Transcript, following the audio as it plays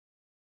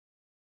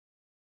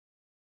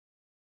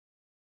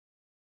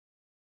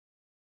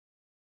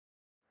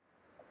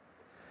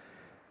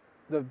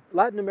The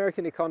Latin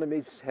American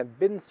economies have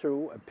been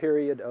through a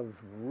period of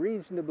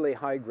reasonably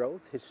high growth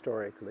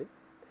historically,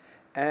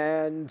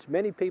 and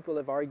many people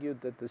have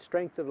argued that the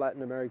strength of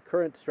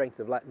current strength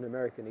of Latin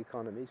American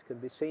economies can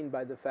be seen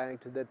by the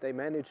fact that they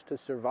managed to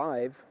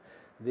survive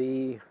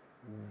the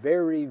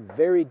very,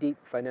 very deep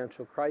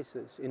financial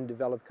crisis in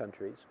developed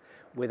countries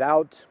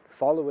without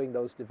following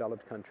those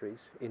developed countries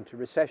into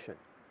recession.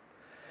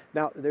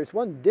 Now, there's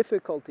one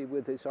difficulty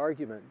with this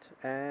argument,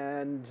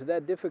 and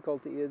that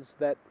difficulty is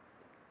that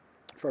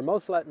for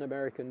most Latin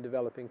American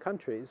developing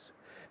countries,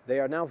 they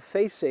are now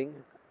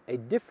facing a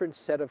different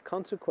set of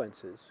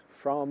consequences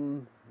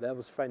from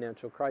those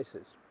financial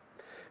crises.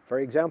 For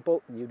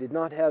example, you did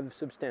not have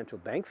substantial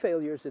bank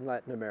failures in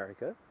Latin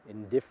America,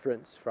 in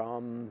difference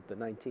from the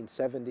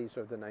 1970s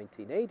or the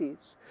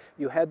 1980s.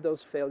 You had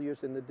those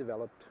failures in the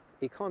developed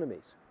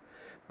economies.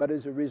 But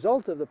as a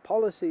result of the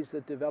policies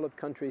that developed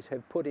countries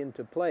have put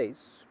into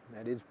place,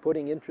 that is,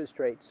 putting interest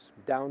rates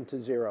down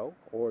to zero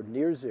or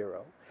near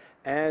zero,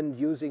 and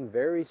using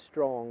very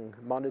strong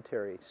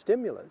monetary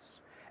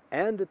stimulus,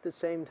 and at the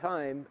same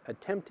time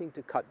attempting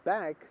to cut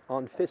back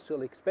on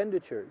fiscal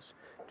expenditures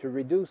to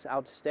reduce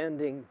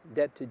outstanding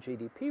debt to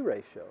GDP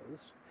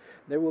ratios,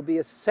 there will be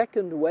a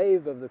second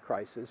wave of the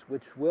crisis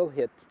which will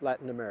hit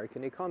Latin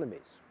American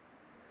economies.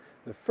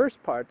 The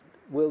first part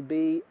will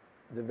be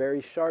the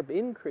very sharp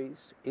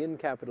increase in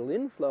capital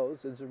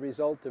inflows as a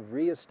result of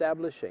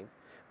reestablishing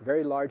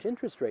very large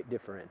interest rate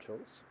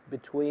differentials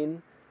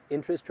between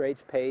interest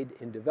rates paid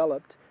in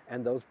developed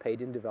and those paid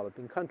in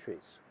developing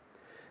countries.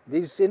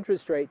 These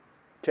interest rate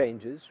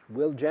changes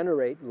will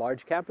generate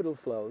large capital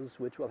flows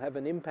which will have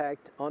an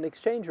impact on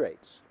exchange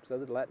rates, so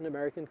that Latin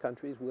American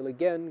countries will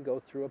again go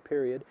through a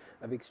period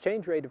of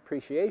exchange rate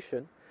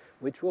appreciation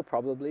which will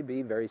probably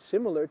be very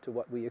similar to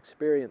what we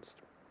experienced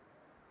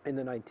in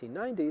the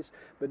 1990s,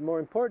 but more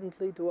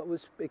importantly to what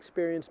was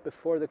experienced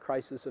before the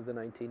crisis of the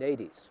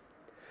 1980s.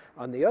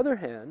 On the other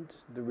hand,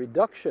 the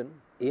reduction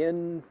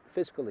in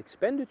fiscal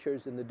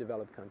expenditures in the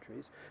developed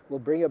countries will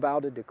bring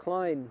about a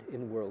decline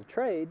in world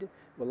trade,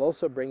 will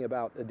also bring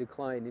about a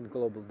decline in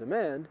global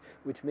demand,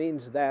 which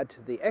means that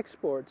the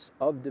exports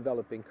of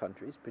developing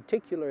countries,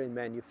 particularly in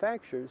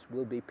manufactures,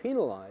 will be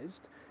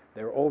penalized.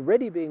 They're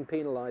already being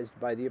penalized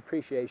by the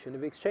appreciation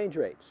of exchange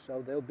rates.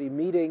 So they'll be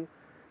meeting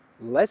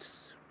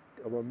less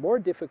or more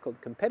difficult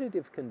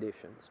competitive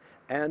conditions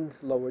and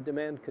lower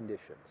demand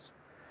conditions.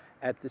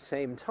 At the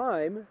same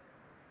time,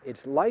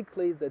 it's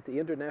likely that the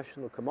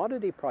international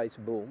commodity price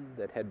boom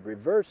that had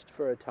reversed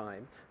for a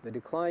time the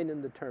decline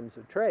in the terms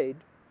of trade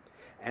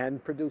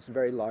and produced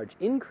very large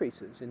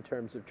increases in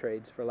terms of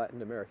trades for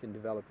Latin American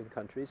developing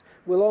countries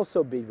will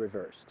also be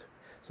reversed.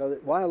 So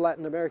that while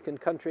Latin American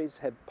countries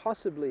have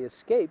possibly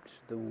escaped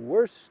the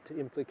worst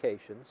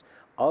implications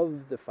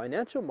of the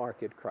financial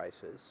market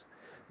crisis,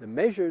 the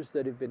measures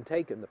that have been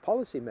taken, the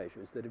policy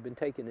measures that have been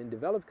taken in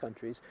developed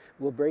countries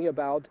will bring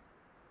about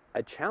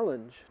a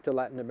challenge to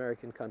Latin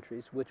American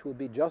countries which will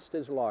be just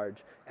as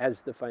large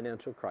as the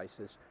financial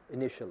crisis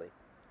initially.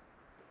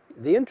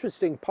 The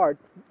interesting part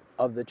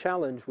of the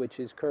challenge which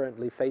is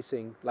currently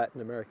facing Latin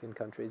American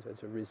countries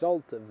as a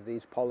result of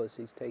these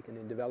policies taken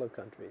in developed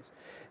countries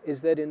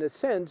is that in a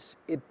sense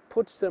it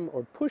puts them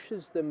or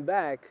pushes them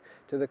back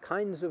to the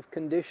kinds of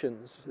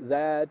conditions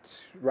that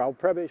Raúl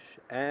Prebisch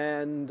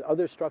and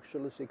other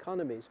structuralist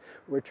economies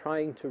were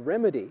trying to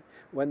remedy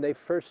when they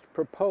first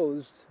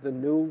proposed the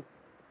new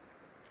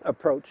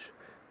approach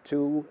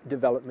to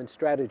development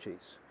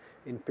strategies.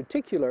 In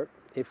particular,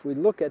 if we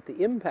look at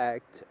the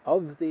impact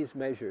of these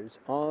measures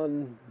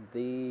on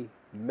the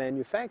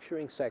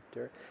manufacturing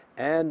sector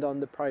and on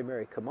the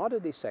primary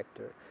commodity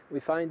sector, we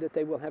find that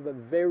they will have a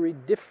very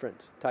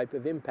different type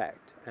of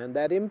impact. And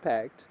that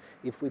impact,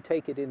 if we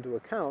take it into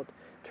account,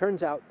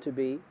 turns out to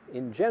be,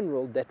 in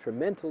general,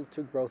 detrimental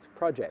to growth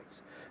projects.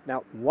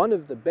 Now, one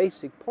of the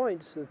basic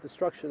points that the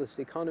structuralist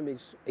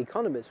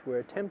economists were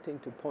attempting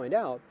to point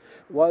out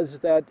was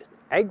that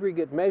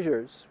aggregate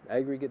measures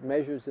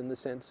in the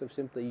sense of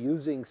simply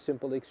using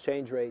simple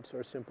exchange rates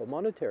or simple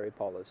monetary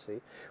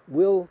policy,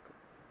 will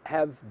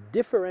have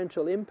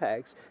differential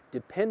impacts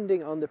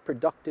depending on the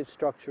productive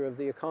structure of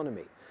the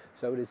economy.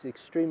 So it is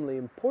extremely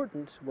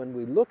important when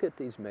we look at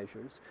these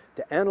measures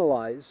to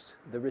analyze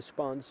the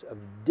response of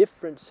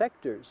different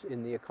sectors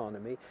in the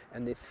economy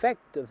and the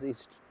effect of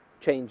these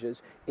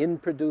changes in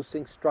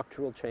producing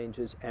structural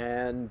changes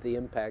and the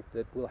impact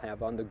that will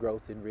have on the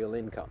growth in real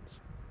incomes.